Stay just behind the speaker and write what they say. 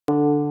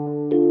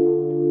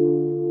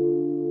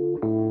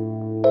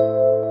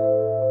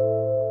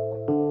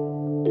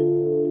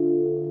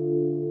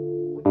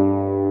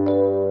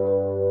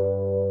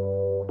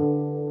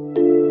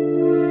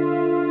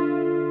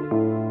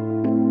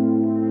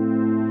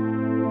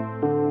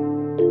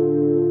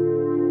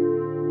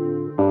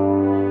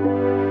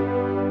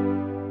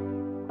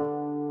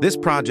This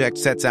project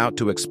sets out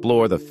to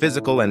explore the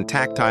physical and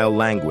tactile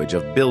language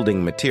of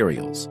building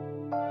materials.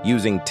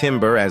 Using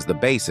timber as the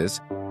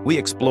basis, we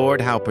explored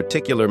how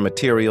particular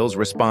materials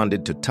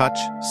responded to touch,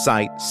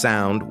 sight,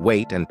 sound,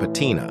 weight, and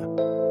patina,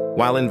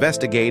 while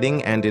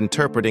investigating and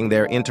interpreting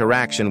their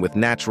interaction with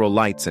natural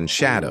lights and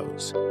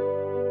shadows.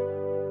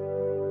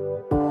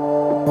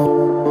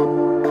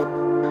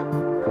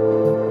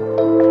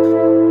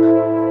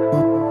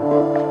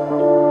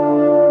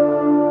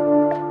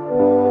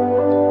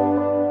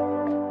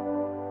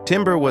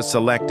 Timber was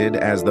selected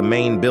as the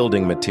main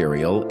building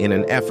material in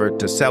an effort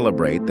to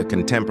celebrate the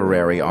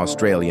contemporary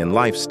Australian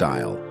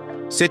lifestyle,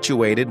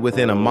 situated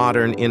within a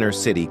modern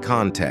inner-city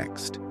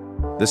context.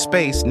 The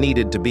space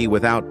needed to be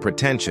without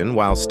pretension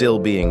while still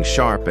being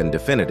sharp and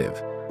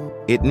definitive.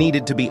 It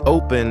needed to be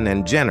open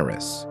and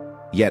generous,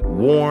 yet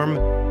warm,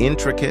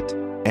 intricate,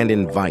 and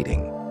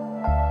inviting.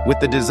 With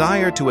the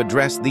desire to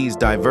address these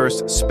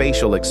diverse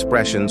spatial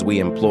expressions, we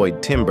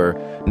employed timber,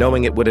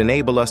 knowing it would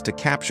enable us to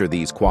capture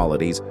these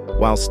qualities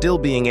while still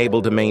being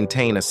able to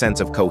maintain a sense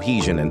of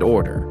cohesion and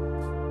order.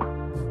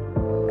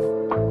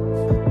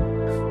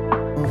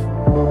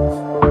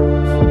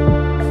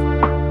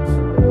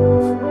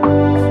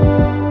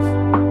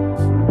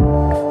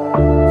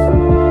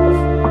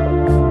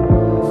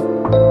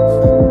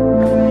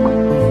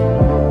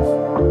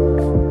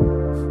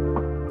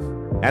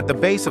 At the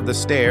base of the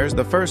stairs,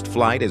 the first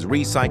flight is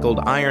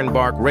recycled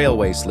ironbark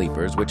railway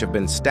sleepers which have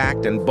been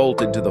stacked and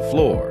bolted to the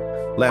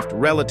floor, left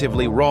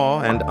relatively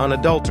raw and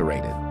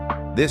unadulterated.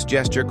 This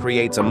gesture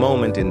creates a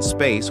moment in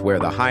space where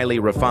the highly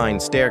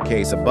refined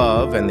staircase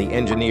above and the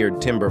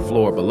engineered timber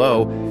floor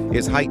below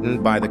is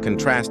heightened by the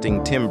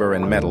contrasting timber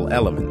and metal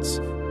elements.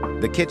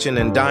 The kitchen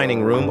and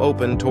dining room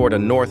open toward a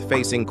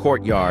north-facing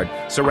courtyard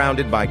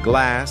surrounded by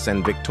glass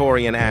and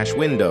Victorian ash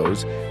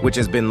windows, which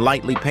has been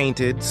lightly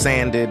painted,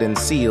 sanded, and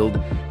sealed,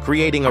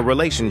 creating a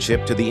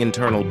relationship to the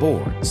internal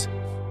boards.